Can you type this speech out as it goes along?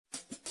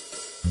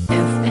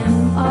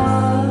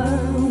FMR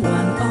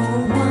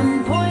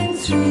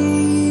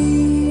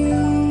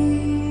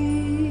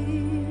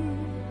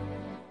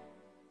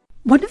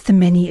 101.3. One of the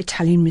many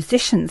Italian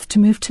musicians to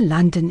move to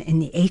London in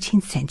the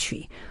 18th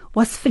century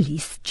was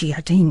Felice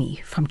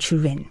Giardini from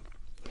Turin.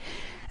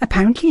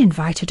 Apparently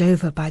invited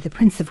over by the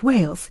Prince of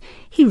Wales,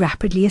 he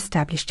rapidly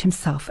established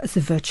himself as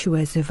a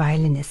virtuoso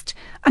violinist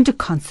and a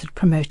concert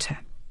promoter.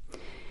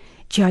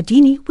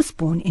 Giardini was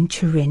born in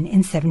Turin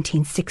in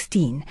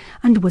 1716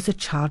 and was a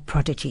child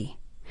prodigy.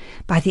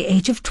 By the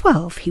age of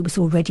 12, he was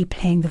already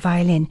playing the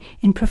violin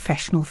in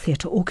professional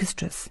theatre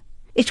orchestras.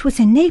 It was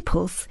in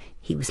Naples,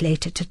 he was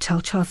later to tell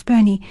Charles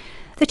Burney,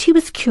 that he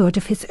was cured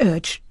of his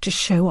urge to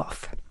show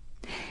off.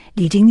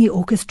 Leading the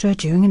orchestra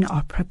during an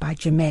opera by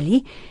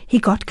Gemelli, he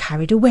got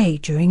carried away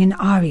during an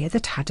aria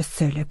that had a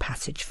solo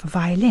passage for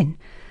violin,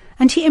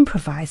 and he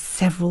improvised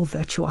several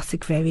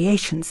virtuosic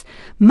variations,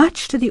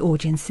 much to the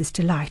audience's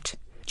delight.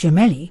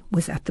 Gemelli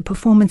was at the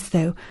performance,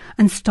 though,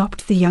 and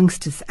stopped the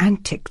youngster's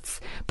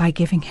antics by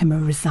giving him a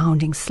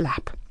resounding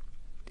slap.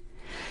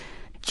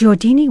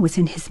 Giardini was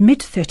in his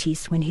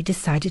mid-30s when he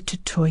decided to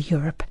tour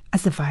Europe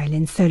as a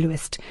violin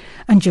soloist,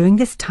 and during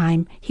this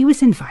time he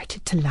was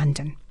invited to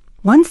London.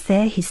 Once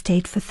there, he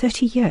stayed for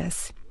 30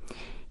 years.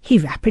 He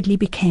rapidly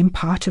became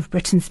part of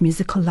Britain's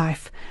musical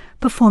life,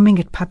 performing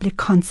at public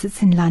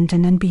concerts in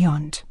London and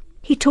beyond.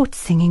 He taught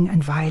singing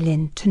and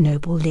violin to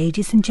noble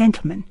ladies and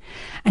gentlemen,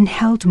 and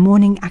held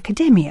morning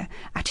academia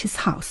at his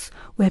house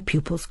where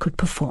pupils could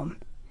perform.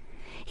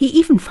 He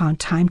even found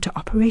time to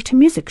operate a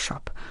music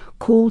shop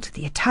called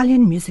the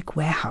Italian Music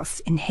Warehouse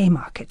in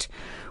Haymarket,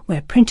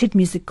 where printed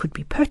music could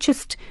be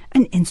purchased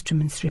and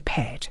instruments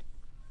repaired.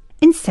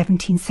 In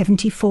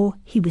 1774,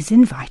 he was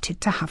invited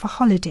to have a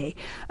holiday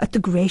at the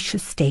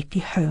gracious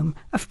stately home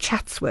of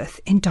Chatsworth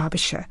in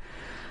Derbyshire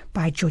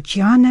by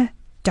Georgiana,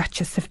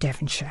 Duchess of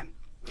Devonshire.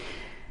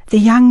 The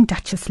young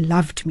Duchess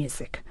loved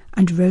music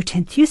and wrote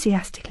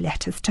enthusiastic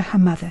letters to her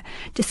mother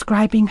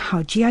describing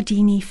how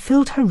Giardini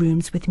filled her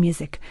rooms with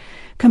music,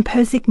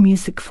 composing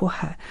music for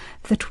her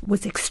that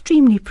was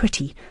extremely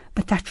pretty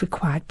but that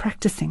required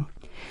practicing.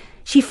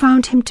 She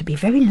found him to be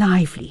very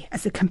lively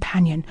as a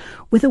companion,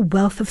 with a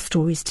wealth of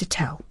stories to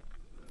tell.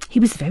 He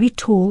was very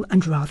tall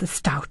and rather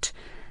stout,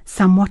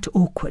 somewhat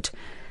awkward,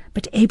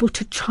 but able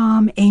to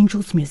charm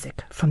angels'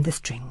 music from the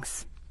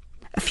strings.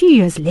 A few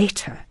years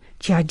later,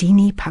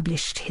 Giardini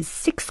published his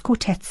 6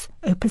 quartets,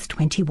 Opus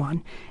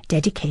 21,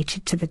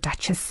 dedicated to the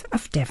Duchess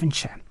of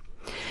Devonshire.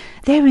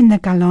 They're in the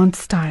galant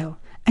style,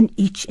 and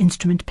each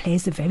instrument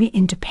plays a very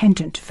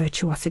independent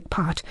virtuosic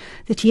part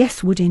that,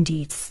 yes, would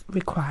indeed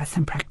require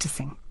some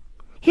practicing.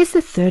 Here's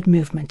the third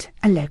movement,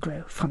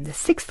 Allegro, from the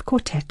 6th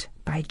quartet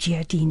by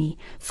Giardini,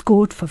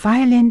 scored for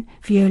violin,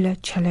 viola,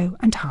 cello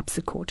and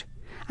harpsichord,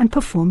 and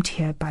performed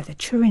here by the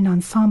Turin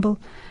ensemble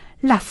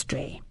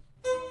Lastre.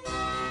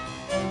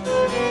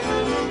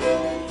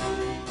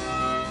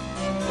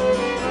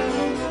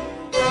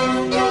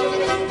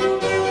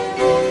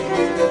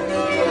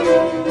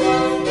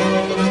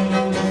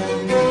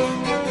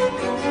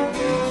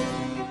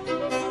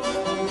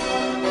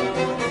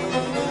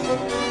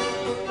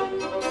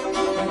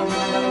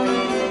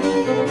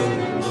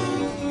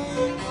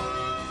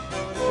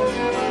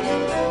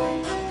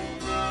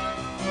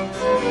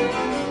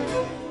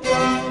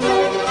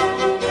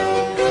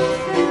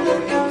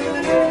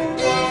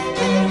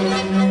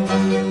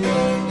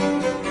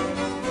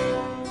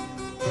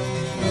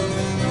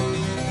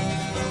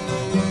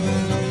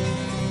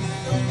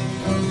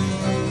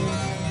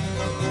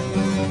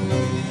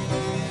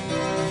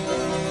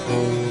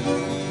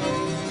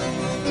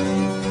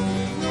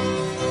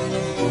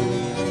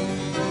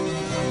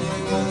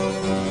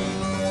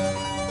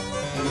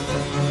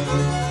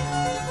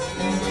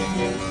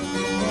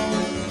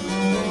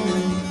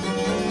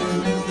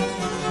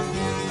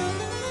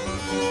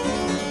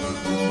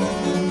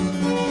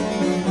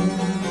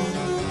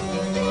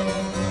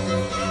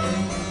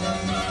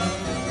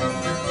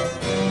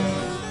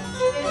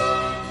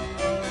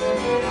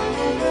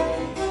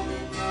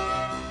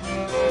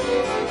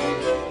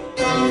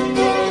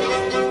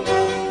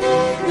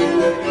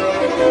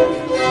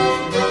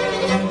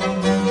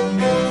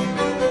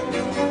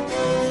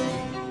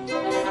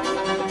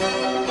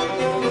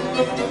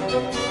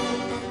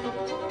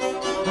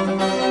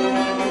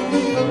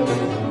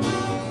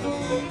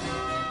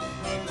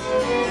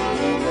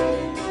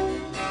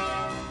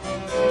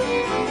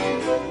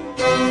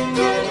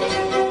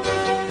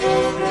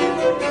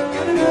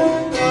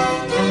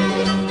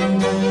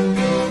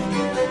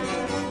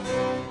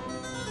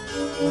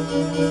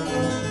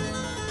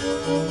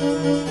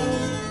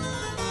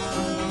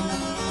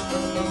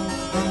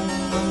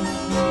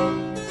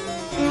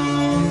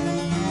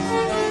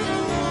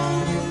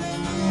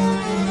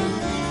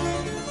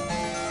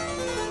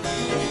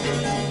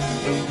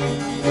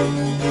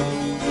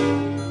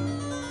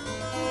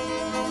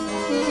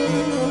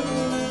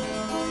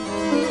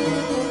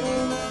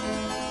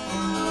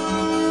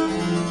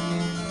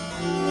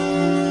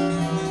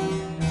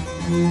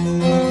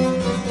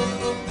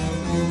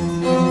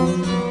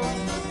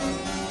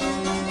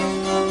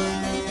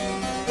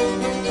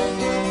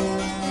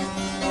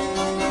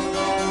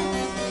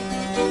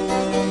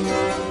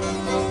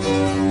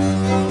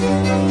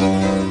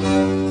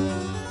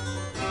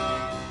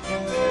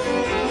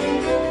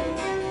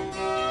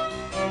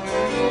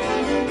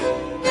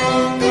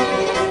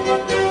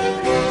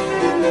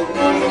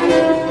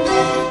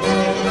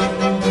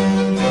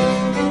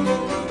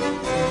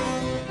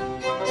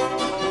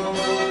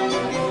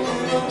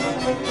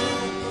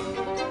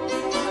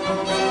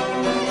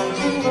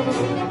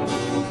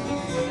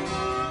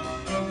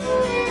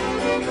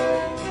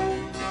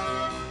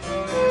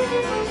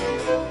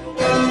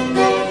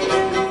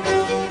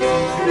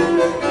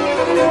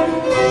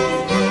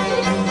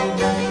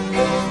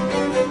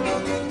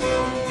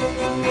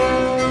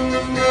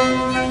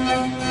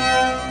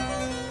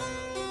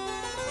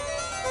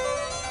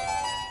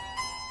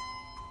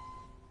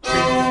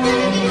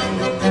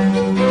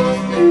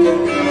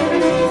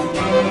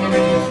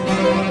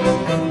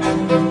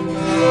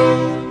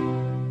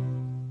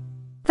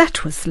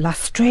 was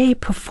L'Astrée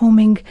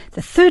performing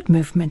the third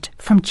movement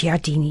from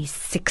Giardini's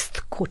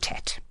Sixth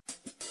Quartet.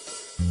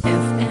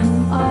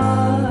 FMR